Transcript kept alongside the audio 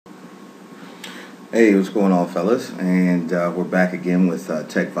Hey, what's going on, fellas? And we're back again with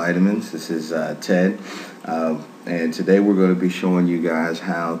Tech Vitamins. This is Ted, and today we're going to be showing you guys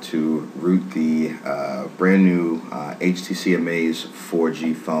how to root the brand new HTC Amaze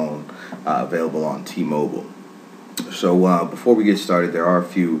 4G phone available on T-Mobile. So before we get started, there are a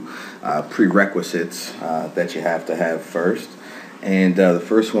few prerequisites that you have to have first. And the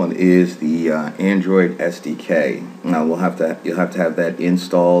first one is the Android SDK. Now you'll have to have that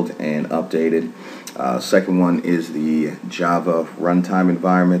installed and updated. Second one is the Java runtime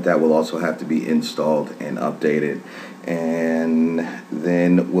environment that will also have to be installed and updated. And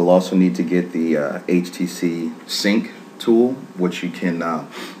then we'll also need to get the HTC Sync tool, which you can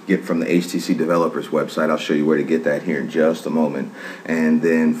get from the HTC developers website. I'll show you where to get that here in just a moment. And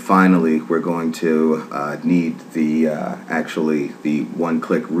then finally, we're going to need the actually the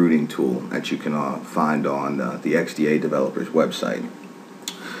one-click rooting tool that you can find on the XDA developers website.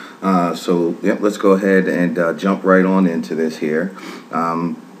 So yep, let's go ahead and jump right on into this here.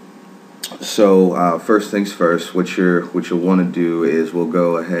 First things first, what you'll want to do is we'll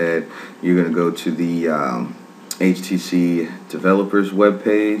go ahead. You're going to go to the HTC developers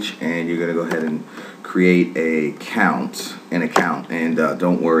webpage, and you're going to go ahead and create an account. And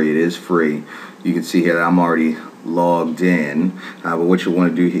don't worry, it is free. You can see here that I'm already logged in. But what you want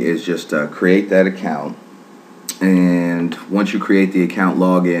to do here is just create that account. And once you create the account,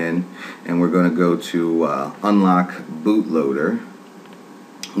 log in, and we're going to go to unlock Bootloader.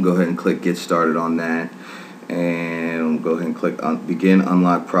 We'll go ahead and click Get Started on that, and we'll go ahead and click on Begin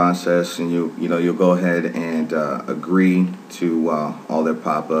Unlock Process, and you'll go ahead and agree to all their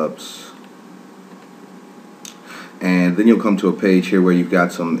pop-ups. And then you'll come to a page here where you've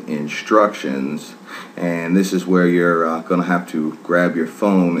got some instructions, and this is where you're going to have to grab your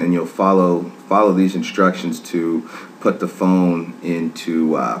phone, and you'll follow these instructions to put the phone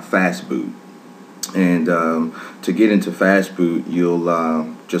into fast boot. And to get into fast boot, you'll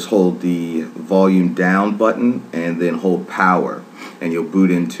just hold the volume down button and then hold power, and you'll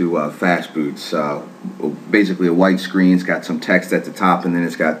boot into fast boots. Basically a white screen, it's got some text at the top, and then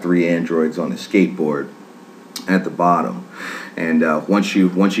it's got 3 androids on the skateboard at the bottom. And once you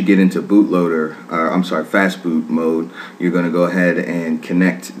get into fast boot mode, you're going to go ahead and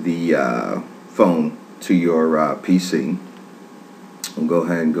connect the phone to your PC. We'll go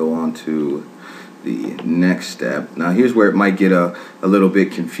ahead and go on to the next step. Now here's where it might get a little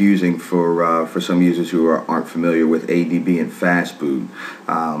bit confusing for some users who aren't familiar with ADB and fast boot.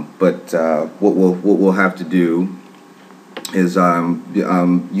 But what we'll have to do is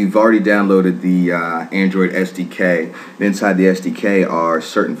you've already downloaded the Android SDK. Inside the SDK are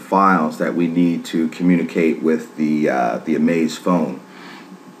certain files that we need to communicate with the Amaze phone.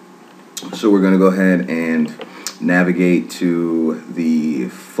 So we're going to go ahead and navigate to the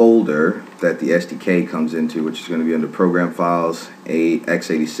folder that the SDK comes into, which is going to be under Program Files,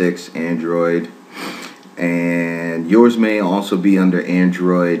 x86, Android, and yours may also be under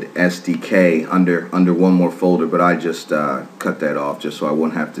Android SDK under one more folder, but I just cut that off just so I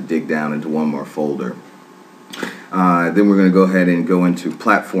won't have to dig down into one more folder. Then we're going to go ahead and go into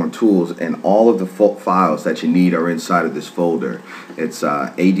Platform Tools, and all of the files that you need are inside of this folder. It's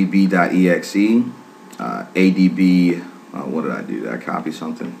adb.exe, adb, what did I do? Did I copy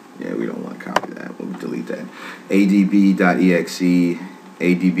something? Yeah, we don't want to copy that. We'll delete that. adb.exe,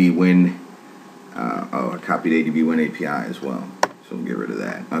 adbwin, I copied adbwin API as well, so we'll get rid of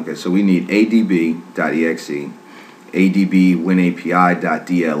that. Okay, so we need adb.exe,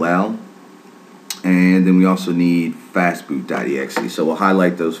 adbwinapi.dll, and then we also need fastboot.exe. So we'll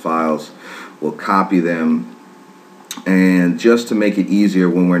highlight those files, we'll copy them, and just to make it easier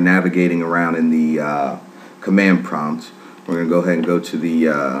when we're navigating around in the command prompt, we're going to go ahead and go to the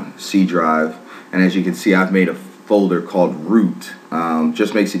C drive, and as you can see, I've made a folder called root.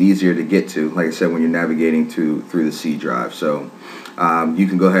 Just makes it easier to get to, like I said, when you're navigating through the C drive. So you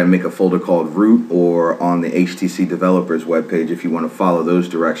can go ahead and make a folder called root, or on the HTC developers webpage, if you want to follow those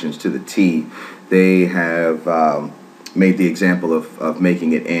directions to the T, they have made the example of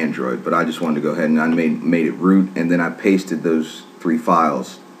making it Android, but I just wanted to go ahead and I made it root, and then I pasted those 3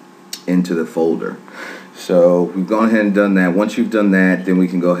 files into the folder. So we've gone ahead and done that. Once you've done that, then we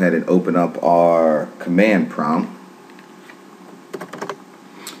can go ahead and open up our command prompt,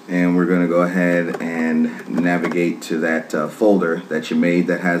 and we're going to go ahead and navigate to that folder that you made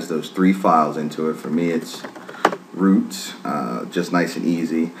that has those 3 files into it. For me, it's root, just nice and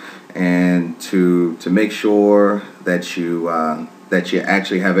easy. And to make sure that you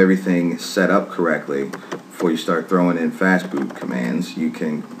actually have everything set up correctly before you start throwing in fastboot commands, you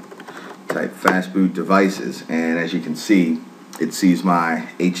can type fastboot devices, and as you can see, it sees my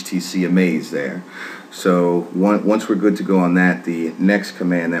HTC Amaze there. So once we're good to go on that, the next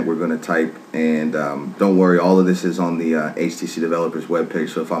command that we're going to type, and don't worry, all of this is on the HTC developers webpage,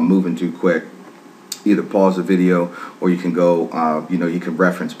 so if I'm moving too quick, either pause the video or you can go, you can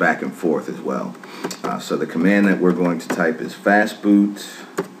reference back and forth as well. So the command that we're going to type is fastboot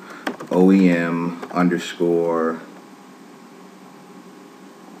OEM underscore,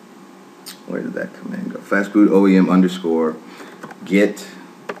 where did that command go? Fastboot OEM underscore get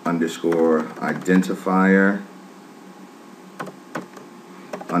underscore identifier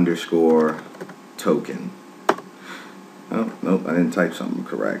underscore token. Oh, nope, I didn't type something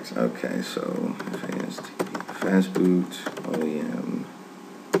correct. Okay, so fastboot OEM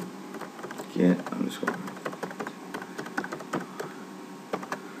get underscore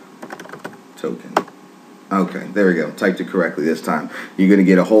token. Okay, there we go. Typed it correctly this time. You're going to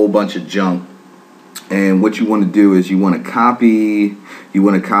get a whole bunch of junk. And what you want to do is you want to copy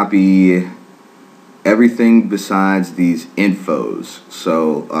everything besides these infos.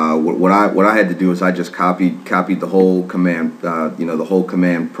 So what I had to do is I just copied the whole command, the whole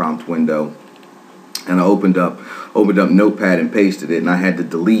command prompt window, and I opened up Notepad and pasted it, and I had to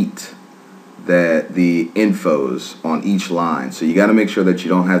delete the infos on each line. So you got to make sure that you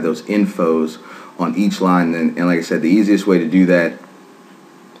don't have those infos on each line. And like I said, the easiest way to do that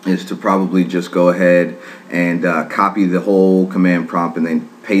is to probably just go ahead and copy the whole command prompt and then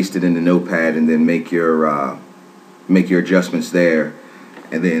paste it into Notepad, and then make your adjustments there,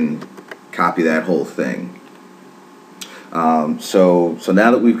 and then copy that whole thing. So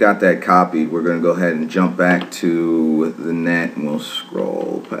now that we've got that copied, we're going to go ahead and jump back to the net, and we'll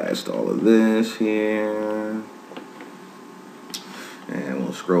scroll past all of this here. And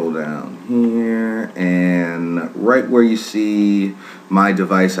we'll scroll down here, and right where you see my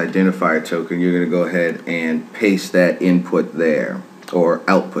device identifier token, you're going to go ahead and paste that input there, or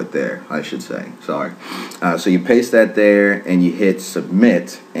output there, I should say. Sorry. So you paste that there, and you hit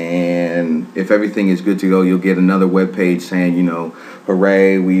submit, and if everything is good to go, you'll get another web page saying,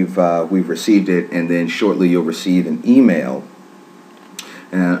 hooray, we've received it, and then shortly you'll receive an email.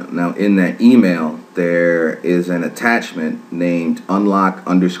 Now in that email, there is an attachment named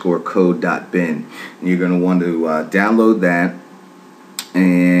unlock_code.bin. And you're going to want to download that,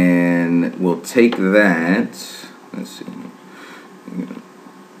 and we'll take that. Let's see.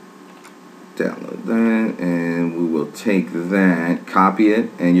 Download that, and we will take that, copy it,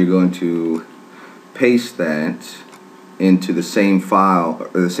 and you're going to paste that into the same file,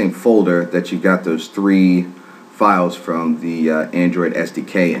 or the same folder that you got those 3 files from the Android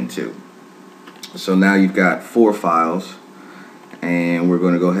SDK into. So now you've got 4 files, and we're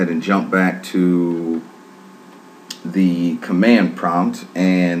going to go ahead and jump back to the command prompt,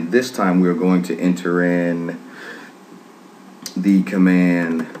 and this time we're going to enter in the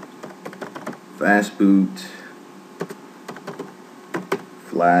command fastboot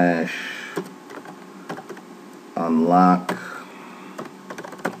 / unlock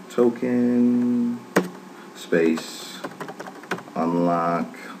token space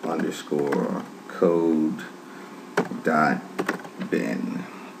unlock underscore code dot bin.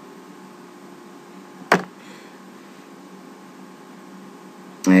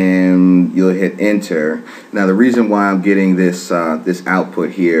 And you'll hit enter. Now the reason why I'm getting this this output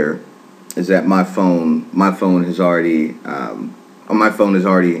here is that my phone has already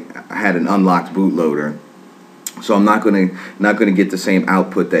had an unlocked bootloader. So I'm not gonna get the same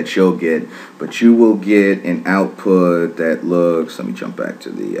output that you'll get, but you will get an output that looks. Let me jump back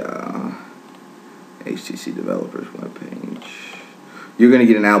to the HTC developers webpage. You're gonna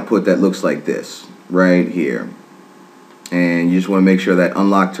get an output that looks like this right here, and you just want to make sure that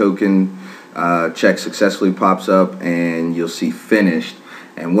unlock token check successfully pops up, and you'll see finished.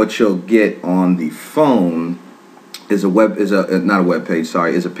 And what you'll get on the phone is an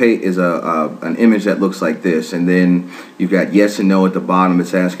image that looks like this, and then you've got yes and no at the bottom.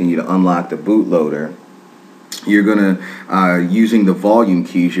 It's asking you to unlock the bootloader. You're gonna using the volume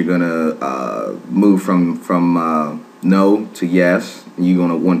keys, you're gonna move from no to yes. You're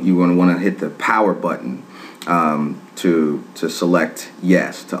gonna want to hit the power button to select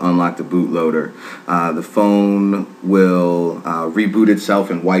yes to unlock the bootloader. The phone will reboot itself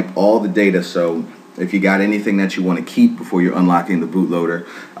and wipe all the data. So if you got anything that you want to keep before you're unlocking the bootloader,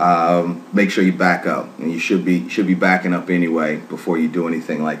 make sure you back up, and you should be backing up anyway before you do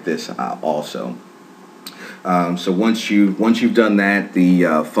anything like this. Also, so once you've done that,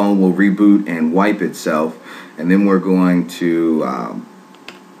 the phone will reboot and wipe itself, and then we're going to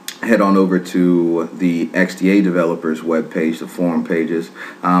head on over to the XDA developers webpage, the forum pages.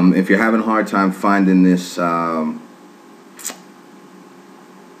 If you're having a hard time finding this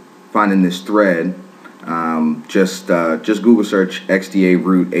finding this thread, just Google search XDA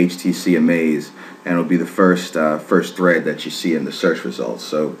root HTC Amaze, and it'll be the first thread that you see in the search results.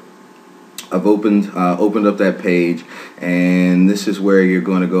 So I've opened up that page, and this is where you're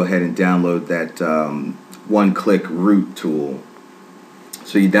going to go ahead and download that one-click root tool.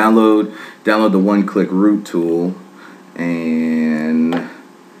 So you download the one-click root tool, and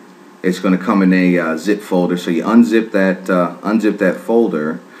it's going to come in a zip folder. So you unzip that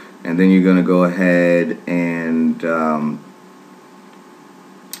folder, and then you're going to go ahead and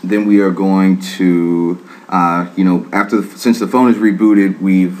then we are going to since the phone is rebooted,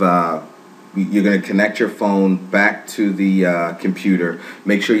 you're going to connect your phone back to the computer.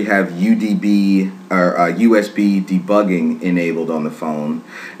 Make sure you have UDB or USB debugging enabled on the phone,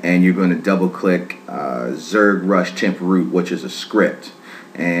 and you're going to double click Zerg Rush Temp Root, which is a script,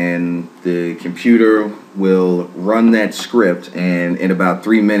 and the computer will run that script, and in about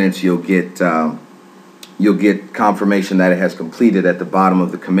 3 minutes you'll get confirmation that it has completed at the bottom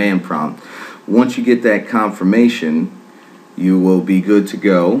of the command prompt. Once you get that confirmation, you will be good to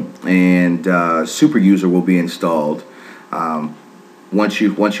go, and Super User will be installed. Once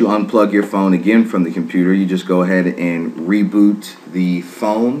you unplug your phone again from the computer, you just go ahead and reboot the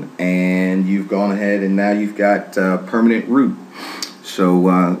phone, and you've gone ahead and now you've got permanent root. So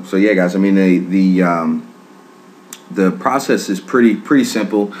yeah, guys. I mean, the process is pretty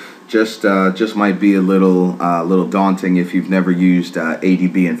simple. Just might be a little daunting if you've never used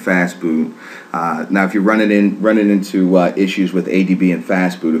ADB and Fastboot. Now, if you're running into issues with ADB and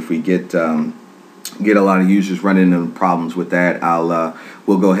Fastboot, if we get a lot of users running into problems with that,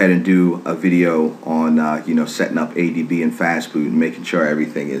 we'll go ahead and do a video on setting up ADB and Fastboot and making sure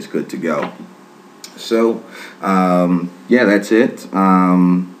everything is good to go. So yeah, that's it.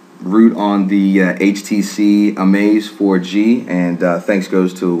 Root on the HTC Amaze 4G, and thanks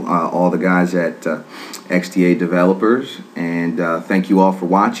goes to all the guys at XDA Developers, and thank you all for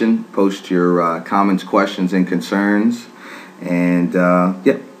watching. Post your comments, questions, and concerns, and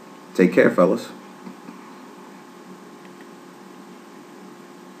yep, take care, fellas.